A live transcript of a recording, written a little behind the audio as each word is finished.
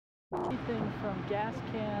Anything from gas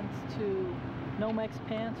cans to Nomex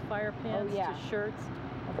pants, fire pants, to shirts,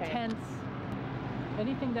 tents,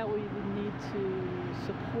 anything that we would need to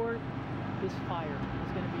support this fire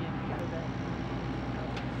is going to be in here.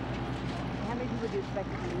 How many people do you expect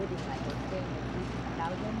to be living like or staying at least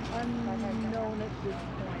 1,000? Unknown at this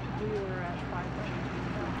point. We were at 500.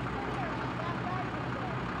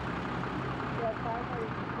 Yeah,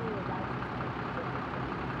 500 about.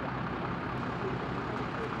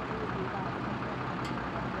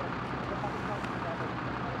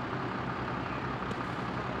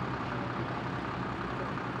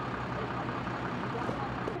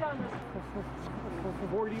 For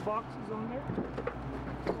 40 boxes on there?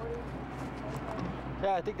 40?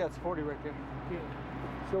 Yeah, I think that's 40 right there. Yeah.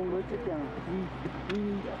 So look at down. We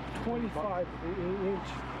need 25-inch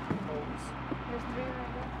hose. There's 3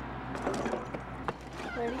 right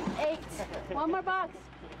there. 38. One more box.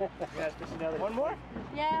 One more?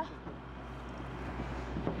 Yeah.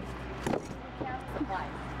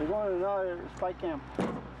 We're going to another spy camp.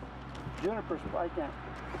 Juniper spy camp.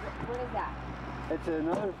 What is that? It's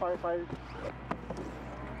another firefighter.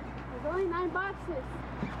 There's only 9 boxes.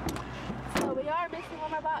 So we are missing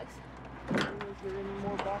one more box. Is there any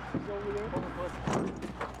more boxes over there?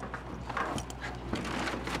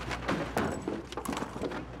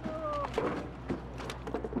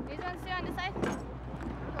 These ones too on this side?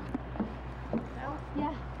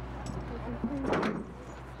 Yeah.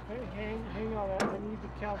 Hey, hang on that. I need to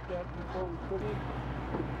count that before we put it.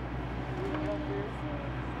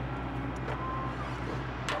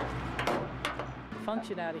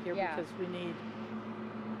 Function out of here because we need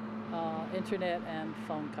internet and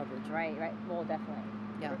phone coverage. Right. Well, definitely.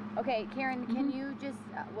 Yeah. Okay, Karen, can you just,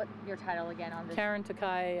 what your title again on this? Karen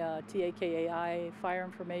Takai, T-A-K-A-I, Fire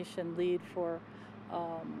Information Lead for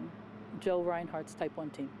Joe Reinhardt's Type 1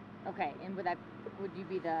 team. Okay, and would you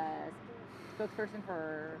be the spokesperson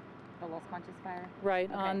for the Los Conchas fire? Right,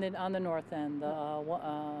 okay. on the north end,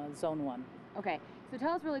 Zone 1. Okay, so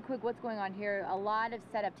tell us really quick what's going on here. A lot of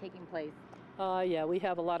setup taking place. Yeah, we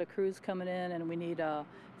have a lot of crews coming in, and we need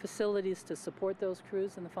facilities to support those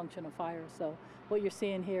crews in the function of fire. So what you're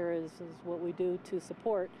seeing here is what we do to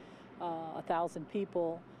support 1,000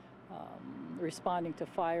 people responding to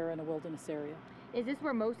fire in a wilderness area. Is this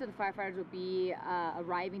where most of the firefighters will be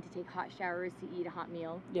arriving to take hot showers, to eat a hot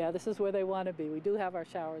meal? Yeah, this is where they want to be. We do have our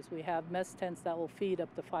showers. We have mess tents that will feed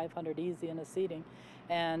up to 500 easy in a seating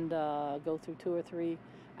and go through 2 or 3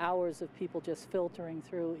 hours of people just filtering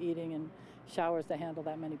through, eating, and showers to handle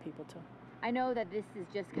that many people too. I know that this is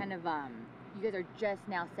just kind of, you guys are just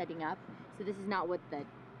now setting up, so this is not what the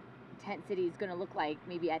tent city is going to look like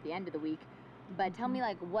maybe at the end of the week, but tell me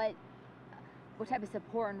like what type of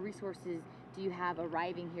support and resources do you have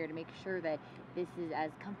arriving here to make sure that this is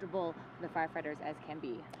as comfortable for the firefighters as can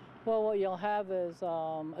be? Well, what you'll have is,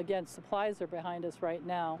 again, supplies are behind us right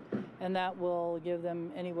now, and that will give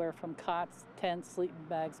them anywhere from cots, tents, sleeping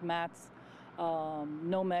bags, mats,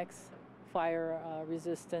 Nomex, fire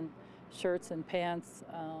resistant shirts and pants,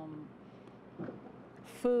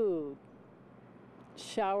 food,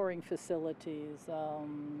 showering facilities.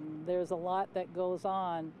 There's a lot that goes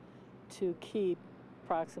on to keep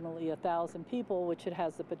approximately 1,000 people, which it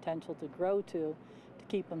has the potential to grow to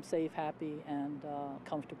keep them safe, happy, and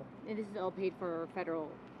comfortable. And this is all paid for federal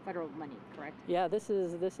money, correct? Yeah, this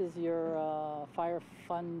is your fire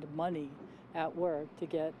fund money at work to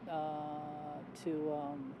get to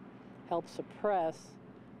help suppress,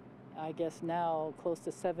 I guess now, close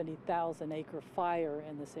to 70,000 acre fire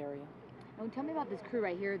in this area. And tell me about this crew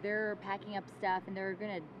right here. They're packing up stuff and they're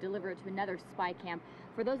going to deliver it to another spy camp.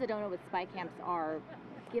 For those that don't know what spy camps are,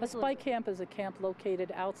 a spy camp is a camp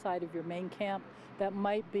located outside of your main camp that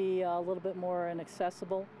might be a little bit more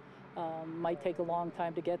inaccessible, might take a long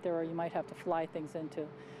time to get there, or you might have to fly things into.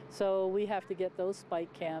 So we have to get those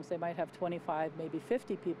spike camps. They might have 25, maybe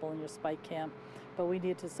 50 people in your spike camp, but we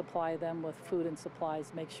need to supply them with food and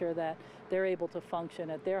supplies, make sure that they're able to function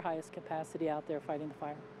at their highest capacity out there fighting the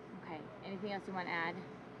fire. Okay, anything else you want to add?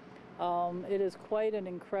 It is quite an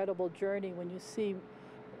incredible journey when you see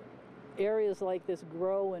areas like this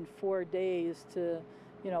grow in 4 days to,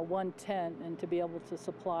 one tent, and to be able to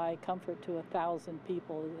supply comfort to 1,000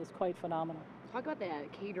 people is quite phenomenal. Talk about the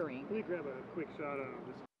catering. Let me grab a quick shot of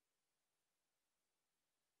this.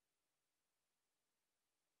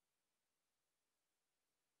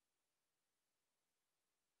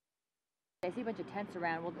 I see a bunch of tents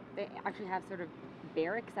around. Well, they actually have sort of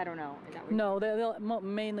barracks? I don't know. Is that what No,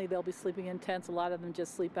 mainly they'll be sleeping in tents. A lot of them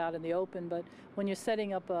just sleep out in the open. But when you're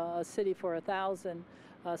setting up a city for 1,000,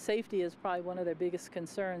 safety is probably one of their biggest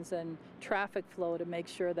concerns, and traffic flow to make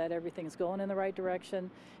sure that everything's going in the right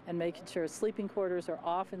direction, and making sure sleeping quarters are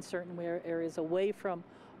off in certain areas away from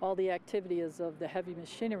all the activities of the heavy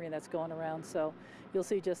machinery that's going around. So you'll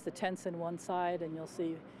see just the tents in one side, and you'll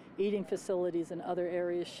see eating facilities in other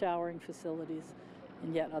areas, showering facilities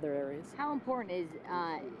in yet other areas. How important is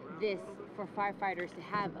this for firefighters to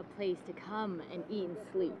have a place to come and eat and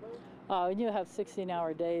sleep? When you have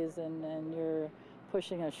 16-hour days and you're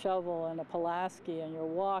pushing a shovel and a Pulaski and you're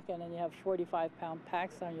walking and you have 45-pound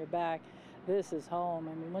packs on your back, this is home.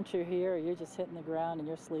 I mean, once you're here, you're just hitting the ground and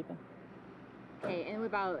you're sleeping. Okay, and what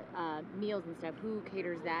about meals and stuff? Who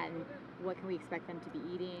caters that, and what can we expect them to be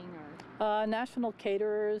eating? Or national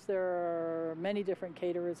caterers. There are many different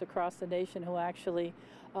caterers across the nation who actually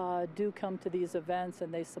do come to these events,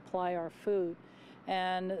 and they supply our food.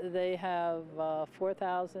 And they have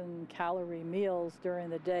 4,000 calorie meals during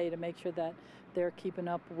the day to make sure that they're keeping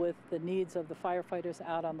up with the needs of the firefighters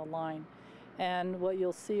out on the line. And what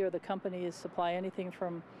you'll see are the companies supply anything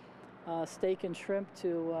from steak and shrimp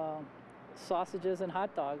to sausages and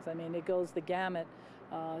hot dogs. I mean, it goes the gamut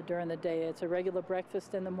during the day. It's a regular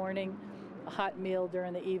breakfast in the morning, a hot meal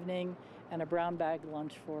during the evening, and a brown bag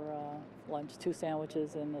lunch for lunch, 2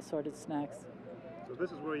 sandwiches and assorted snacks. So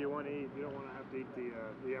this is where you want to eat. You don't want to have to eat the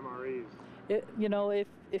MREs. You know,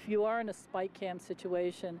 if you are in a spike camp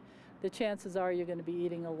situation, the chances are you're going to be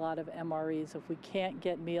eating a lot of MREs. If we can't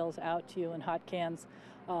get meals out to you in hot cans,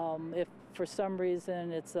 if for some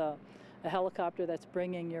reason it's a helicopter that's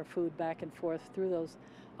bringing your food back and forth through those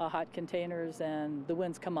hot containers and the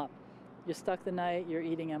winds come up, you're stuck the night, you're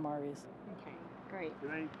eating MREs. okay, great.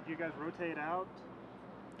 Do you guys rotate out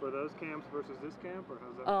for those camps versus this camp, or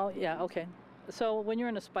how's that? Oh, yeah, okay. So when you're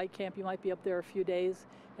in a spike camp, you might be up there a few days,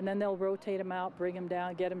 and then they'll rotate them out, bring them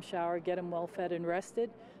down, get them showered, get them well fed and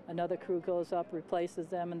rested. Another crew goes up, replaces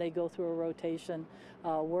them, and they go through a rotation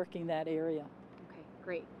working that area. Okay,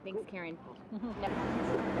 great. Thanks, Karen. Because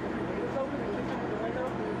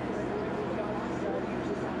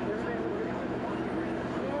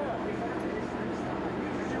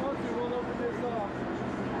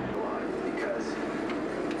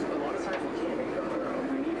a lot of times we can't make it on our own.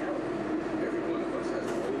 We need help. Every one of us has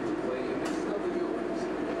a role to play in this.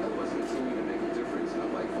 Help us continue to make a difference. And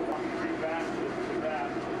I'm like,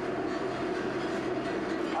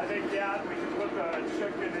 I think, yeah, we can put the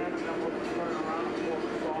chicken in and then we'll turn around and pour the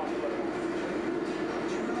sauce. But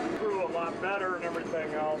crew a lot better and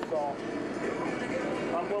everything else, so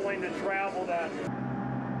I'm willing to travel that.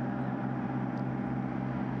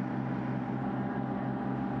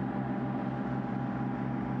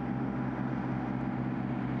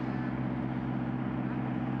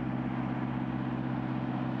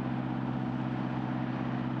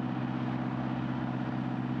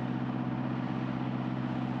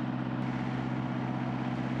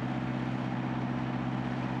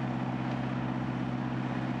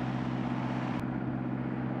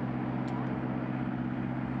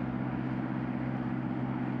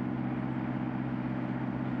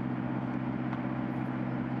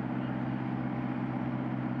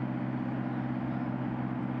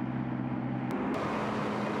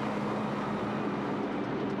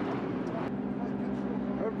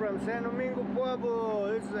 From San Domingo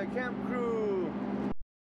Pueblo, this is a camp crew.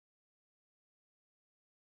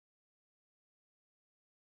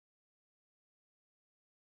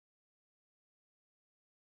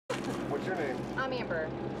 What's your name? I'm Amber.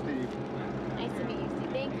 Steve. Nice to meet you,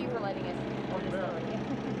 Steve. Thank you for letting us hold this story.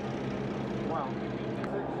 Wow.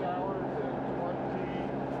 6 hours and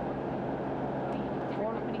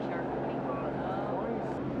Different company, Shark Company.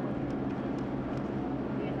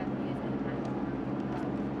 You guys have to use it in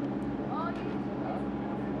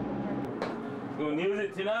Gonna use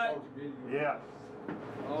it tonight? Yes.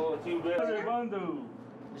 Oh, too bad.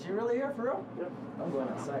 Is she really here for real? Yep. I'm going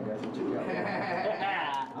outside, guys. And check it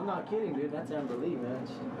out. I'm not kidding, dude. That's Amber Lee, man.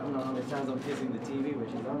 I don't know how many times I'm kissing the TV when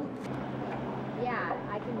she's on. Yeah,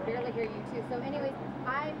 I can barely hear you too. So anyways,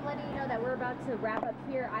 I'm letting you know that we're about to wrap up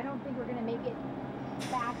here. I don't think we're gonna make it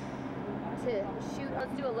back to shoot.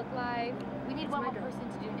 Let's do a look live. We need one more person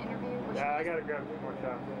to do an interview. Yeah, I gotta grab some more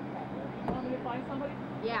shots. You want me to find somebody?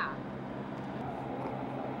 Yeah.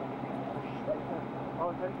 Oh,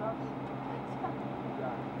 take that?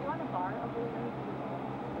 You want a bar over there?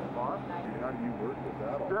 Bar? How do you work with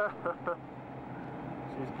that all?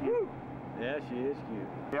 She's cute. Yeah, she is cute.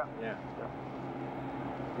 Yeah. Yeah.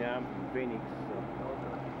 Yeah, I'm from Phoenix, so.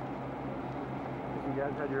 You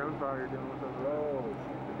guys had your own fire you're doing with those roads.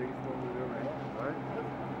 The biggest one we've ever had, right?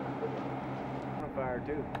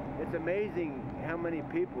 too. It's amazing how many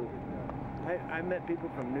people. I met people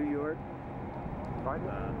from New York.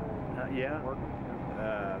 Yeah.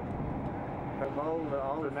 From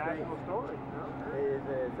all the states. National story.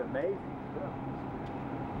 It's amazing. Yeah.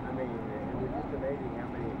 I mean, it was just amazing how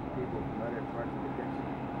many people from other parts of the country.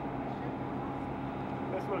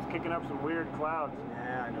 This one's kicking up some weird clouds.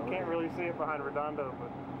 Yeah, I know. You can't really see it behind Redondo,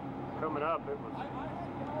 but coming up, it was.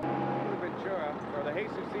 Ventura, or the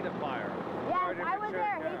Jesus Cita fire. Yes, I was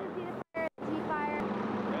there. Jesus Cita fire, T fire.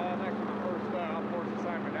 Yeah, that's my first outdoors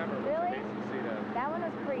assignment ever. Really? Jesus Cita. That one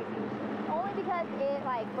was crazy. Only because it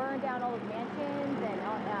like burned down all those mansions and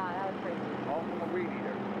that was crazy. All from a weed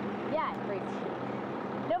eater. Yeah, it's crazy.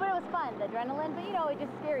 No, but it was fun, the adrenaline. But you know, it's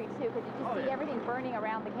just scary too because you just see everything burning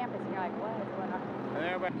around the campus and you're like, what is going on? And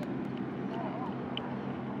everybody.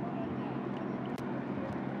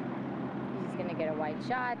 He's just gonna get a wide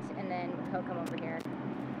shot and then he'll come over here.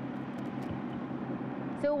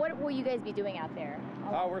 So what will you guys be doing out there?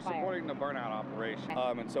 We're supporting the burnout operation.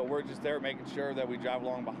 And so we're just there making sure that we drive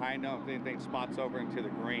along behind them. If anything spots over into the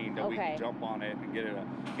green, that we can jump on it and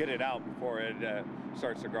get it out before it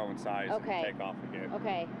starts to grow in size and take off again.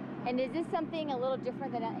 Okay. And is this something a little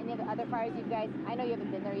different than any of the other fires you guys, I know you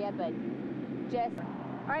haven't been there yet, but just,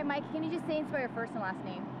 all right, Mike, can you just say and spell your first and last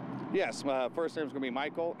name? Yes, my first name is going to be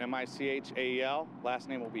Michael, M-I-C-H-A-E-L. Last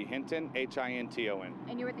name will be Hinton, H-I-N-T-O-N.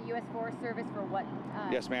 And you were at the U.S. Forest Service for what?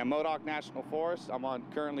 Yes, ma'am. Modoc National Forest. I'm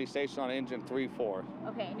currently stationed on engine 3-4.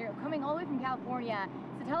 Okay, and you're coming all the way from California.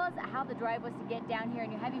 So tell us how the drive was to get down here,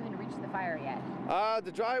 and you haven't even reached the fire yet.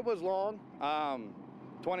 The drive was long,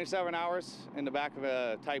 27 hours in the back of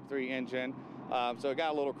a Type 3 engine. So it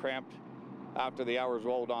got a little cramped after the hours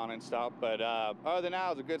rolled on and stuff, but other than that, it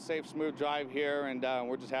was a good, safe, smooth drive here, and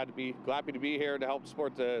we're just happy to be here to help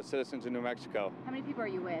support the citizens in New Mexico. How many people are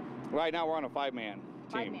you with? Right now, we're on a 5-man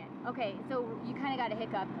team. 5-man. Okay, so you kind of got a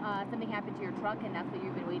hiccup. Something happened to your truck, and that's what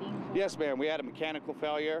you've been waiting for? Yes, ma'am. We had a mechanical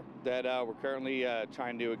failure that we're currently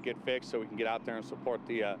trying to get fixed so we can get out there and support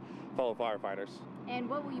the fellow firefighters. And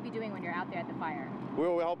what will you be doing when you're out there at the fire? We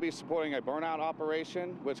will help be supporting a burnout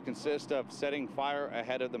operation, which consists of setting fire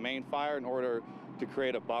ahead of the main fire in order to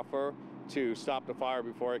create a buffer to stop the fire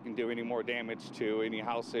before it can do any more damage to any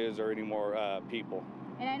houses or any more people.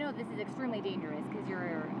 And I know this is extremely dangerous because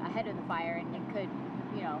you're ahead of the fire and it could,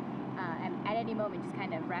 you know, at any moment just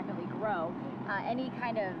kind of rapidly grow. Any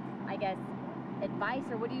kind of, I guess, advice,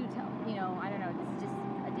 or what do you tell, you know, I don't know, this is just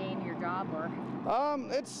a day in your job, or?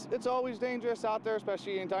 It's always dangerous out there,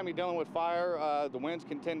 especially anytime you're dealing with fire. The winds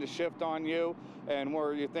can tend to shift on you, and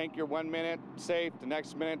where you think you're 1 minute safe, the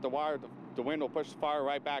next minute the wind will push the fire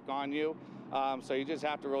right back on you. So you just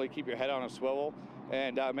have to really keep your head on a swivel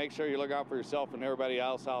and make sure you look out for yourself and everybody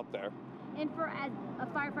else out there. And for as a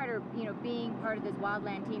firefighter, you know, being part of this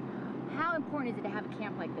wildland team, how important is it to have a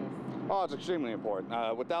camp like this? Oh, it's extremely important.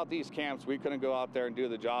 Without these camps, we couldn't go out there and do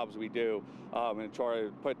the jobs we do and try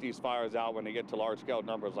to put these fires out when they get to large-scale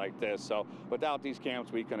numbers like this. So without these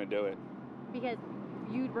camps, we couldn't do it. Because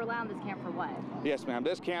you'd rely on this camp for what? Yes, ma'am.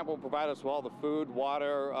 This camp will provide us with all the food,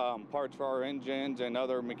 water, parts for our engines, and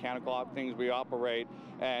other mechanical things we operate.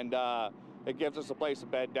 And it gives us a place to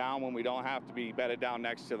bed down when we don't have to be bedded down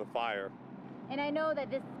next to the fire. And I know that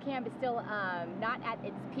this camp is still not at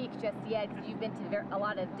its peak just yet because you've been to a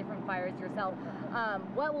lot of different fires yourself.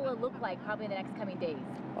 What will it look like probably in the next coming days?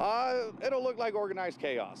 It'll look like organized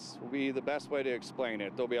chaos will be the best way to explain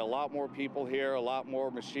it. There'll be a lot more people here, a lot more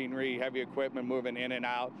machinery, heavy equipment moving in and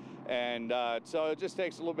out. And so it just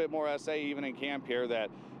takes a little bit more SA even in camp here that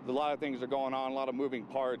a lot of things are going on, a lot of moving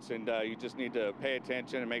parts, and you just need to pay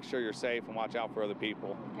attention and make sure you're safe and watch out for other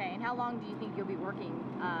people. Okay, and how long do you think you'll be working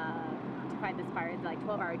to fight this fire? Is it like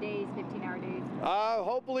 12-hour days, 15-hour days?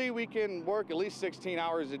 Hopefully we can work at least 16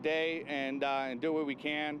 hours a day and do what we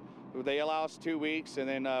can. They allow us 2 weeks, and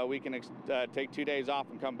then we can take 2 days off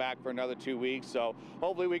and come back for another 2 weeks. So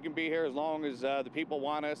hopefully we can be here as long as the people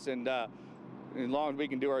want us and as long as we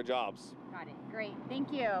can do our jobs. Got it. Great.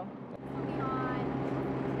 Thank you.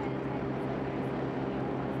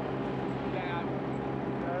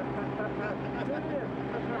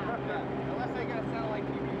 Unless they got satellite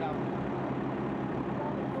TV out.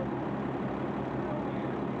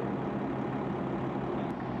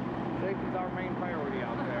 Safety's our main priority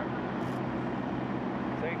out there.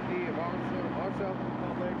 Safety of ourselves and the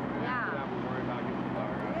public. Yeah. We don't have to worry about getting the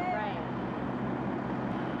fire out. Right.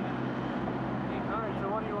 All right, so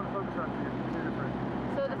what do you want to focus on for your computer print?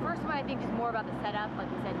 So the first one I think is more about the setup, like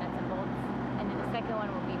we said, nuts and bolts. And then the second one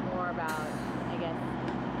will be more about, I guess,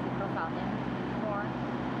 the profile him more.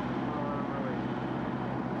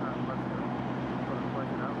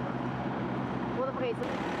 Well, okay, so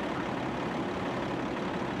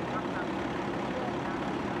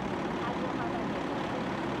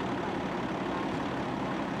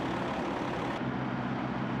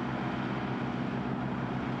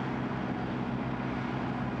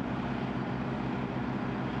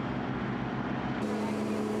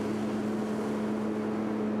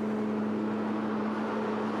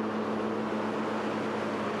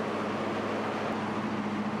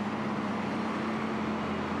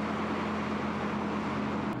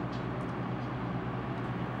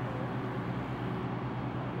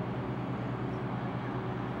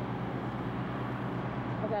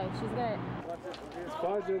Okay, she's gonna. As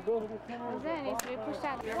far as it goes. It needs to be pushed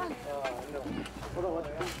out. One.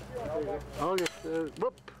 Okay,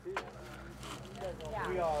 whoop.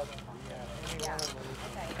 Yeah. Yeah. Okay.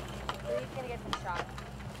 So he's gonna get some shots.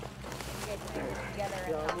 You guys can get together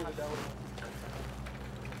and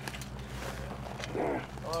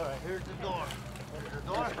All right, here's the door. Here's the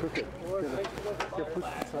door. Crooked.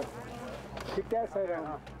 Kick that side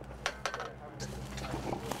out.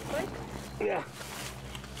 Yeah.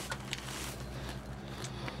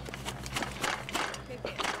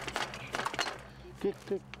 Kick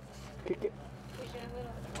it. Kick it.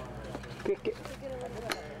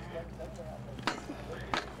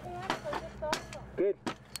 Good.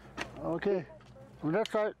 Okay. On that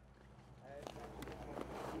side.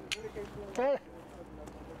 Hey.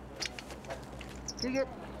 Kick it.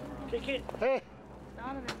 Kick it. Hey.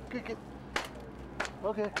 Kick it.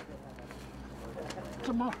 Okay.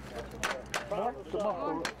 Some more. Some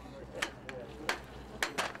more.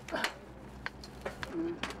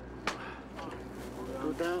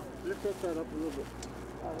 Go down. Lift that side up a little bit.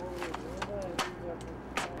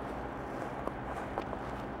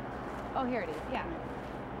 Oh, here it is. Yeah.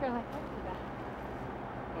 Here, like,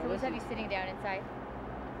 so let's have you sitting down inside.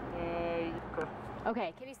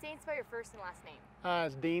 Okay. Can you say and spell your first and last name?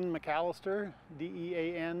 It's Dean McAllister,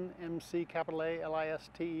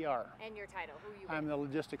 D-E-A-N-M-C-A-L-A-S-T-E-R. And your title? Who are you? I'm the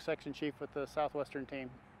logistics section chief with the Southwestern team.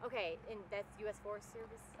 Okay, and that's U.S. Forest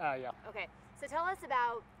Service? Yeah. Okay, so tell us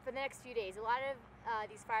about, for the next few days, a lot of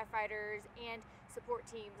these firefighters and support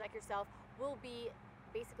teams like yourself will be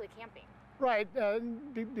basically camping. Right,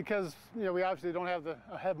 because we obviously don't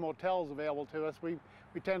have motels available to us. We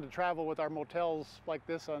tend to travel with our motels like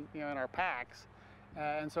this on in our packs,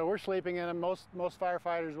 and so we're sleeping in them. Most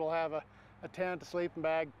firefighters will have a tent, a sleeping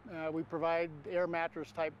bag. We provide air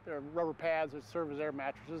mattress type rubber pads that serve as air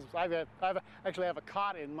mattresses. I actually have a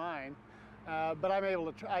cot in mine, but I'm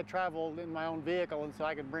able to. I travel in my own vehicle, and so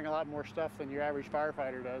I can bring a lot more stuff than your average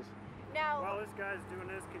firefighter does. Now, while this guy's doing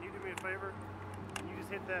this, can you do me a favor? Can you just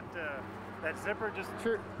hit that zipper? Just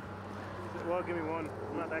sure. Well, give me one.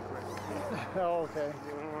 I'm not that quick. Oh, okay.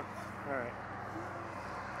 All right.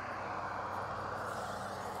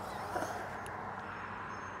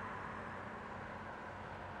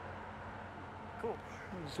 Cool.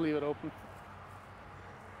 Just leave it open.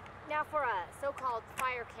 now for a so-called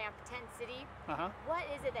fire camp tent city, what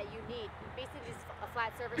is it that you need? Basically just a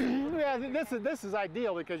flat surface? Yeah, this is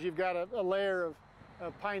ideal because you've got a layer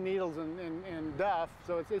of pine needles and duff,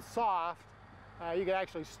 so it's soft. You can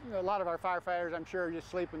actually, a lot of our firefighters, I'm sure, are just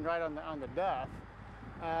sleeping right on the duff.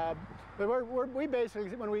 But we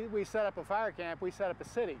basically, when we set up a fire camp, we set up a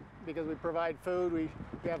city because we provide food, we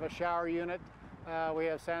have a shower unit, we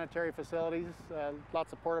have sanitary facilities,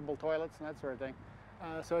 lots of portable toilets and that sort of thing.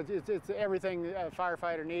 So it's everything a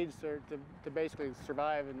firefighter needs to basically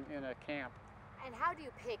survive in a camp. And how do you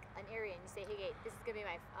pick an area and you say, hey, this is going to be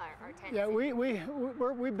our tent? Yeah, we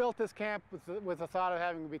built this camp with the thought of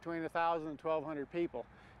having between 1,000 and 1,200 people.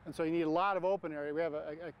 And so you need a lot of open area. We have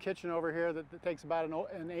a kitchen over here that takes about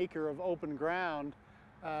an acre of open ground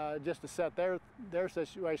just to set their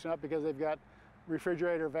situation up, because they've got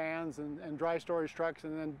refrigerator vans and dry storage trucks,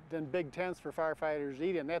 and then big tents for firefighters to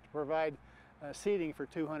eat in. They have to provide seating for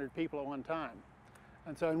 200 people at one time.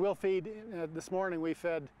 And so, and we'll feed, this morning we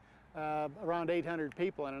fed around 800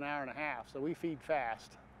 people in an hour and a half, so we feed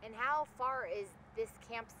fast. And how far is this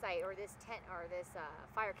campsite or this tent or this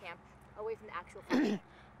fire camp away from the actual fire?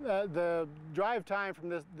 The drive time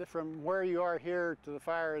from where you are here to the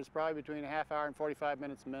fire is probably between a half hour and 45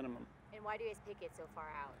 minutes minimum. And why do you guys pick it so far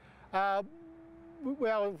out?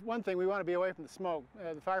 Well, one thing, we want to be away from the smoke.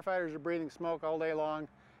 The firefighters are breathing smoke all day long,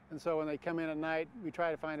 and so when they come in at night, we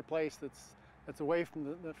try to find a place that's away from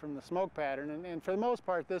the smoke pattern, and for the most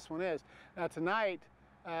part this one is. Now tonight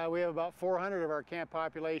we have about 400 of our camp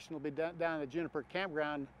population will be down at the Juniper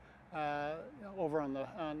Campground over on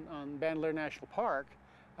Bandelier National Park,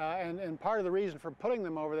 and part of the reason for putting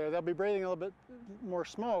them over there, they'll be breathing a little bit more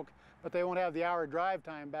smoke, but they won't have the hour drive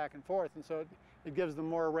time back and forth, and so it gives them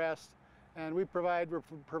more rest. And we're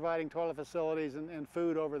providing toilet facilities and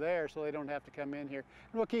food over there, so they don't have to come in here.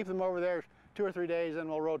 And we'll keep them over there 2 or 3 days, and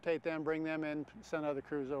we'll rotate them, bring them in, send other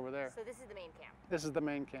crews over there. So this is the main camp? This is the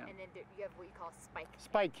main camp. And then you have what you call spike camps?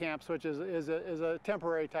 Spike camps, which is a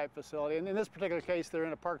temporary type facility. And in this particular case, they're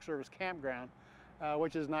in a Park Service campground,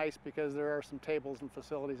 which is nice because there are some tables and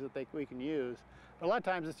facilities that we can use. But a lot of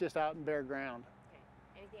times it's just out in bare ground. Okay.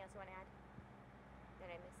 Anything else you want to add that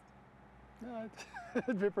I missed? No,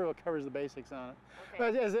 it pretty well covers the basics on it.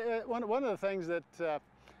 Okay. But one of the things that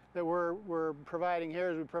we're providing here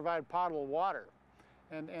is we provide potable water,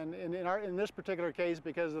 And in this particular case,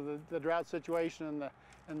 because of the drought situation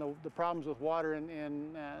and the problems with water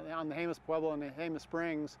on the Jemez Pueblo and the Jemez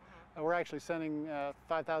Springs, we're actually sending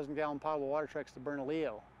 5,000-gallon potable water trucks to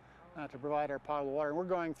Bernalillo to provide our potable water. And we're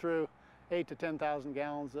going through 8,000 to 10,000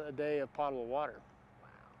 gallons a day of potable water. Wow.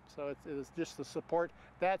 So it's just the support,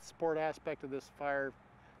 that support aspect of this fire,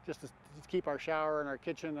 just to keep our shower and our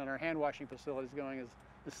kitchen and our hand washing facilities going is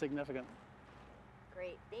significant.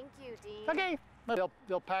 Great, thank you, Dean. Okay.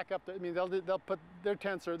 They'll pack up. They'll put their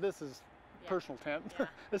tents. This is personal tent. Yeah.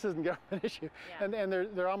 This isn't government issue. Yeah. And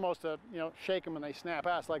they're almost shake them and they snap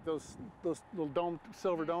fast, like those little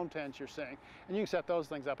silver dome tents you're seeing. And you can set those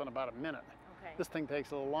things up in about a minute. Okay. This thing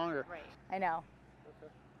takes a little longer. Right. I know.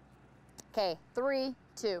 Okay. 3,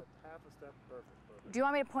 2. Half a step, perfect. Do you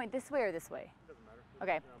want me to point this way or this way? Doesn't matter.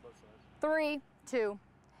 Okay. On both sides. 3, 2.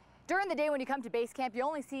 During the day when you come to base camp, you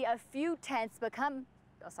only see a few tents become.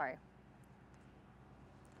 Oh, sorry.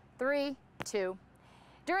 3, 2.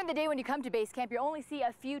 During the day when you come to base camp, you only see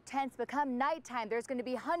a few tents. Become nighttime, there's going to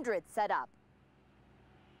be hundreds set up.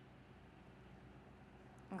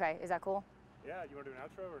 Okay, is that cool? Yeah, you want to do an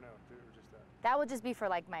outro or no? Or just that? That will just be for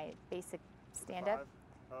like my basic stand-up.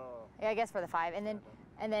 5? Oh. Yeah, I guess for the 5.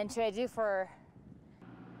 And then should I do for...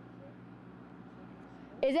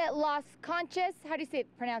 Is it Las Conchas? How do you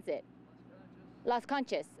pronounce it? Las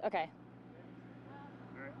Conchas. Okay.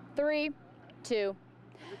 All right. 3, 2.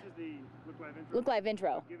 This is the Look live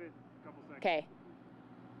intro. Give it a couple seconds. Okay.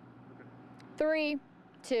 3,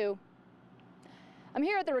 2. I'm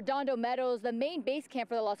here at the Redondo Meadows, the main base camp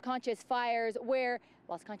for the Las Conchas fires,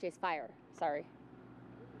 Las Conchas fire, sorry.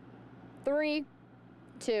 3,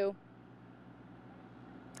 2.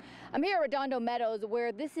 I'm here at Redondo Meadows,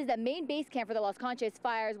 where this is the main base camp for the Las Conchas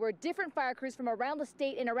fires, where different fire crews from around the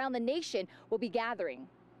state and around the nation will be gathering.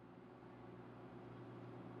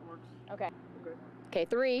 Works. Okay. Okay,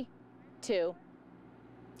 3, 2.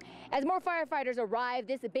 As more firefighters arrive,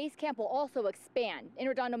 this base camp will also expand. In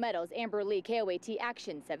Redondo Meadows, Amber Lee, KOAT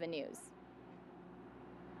Action 7 News.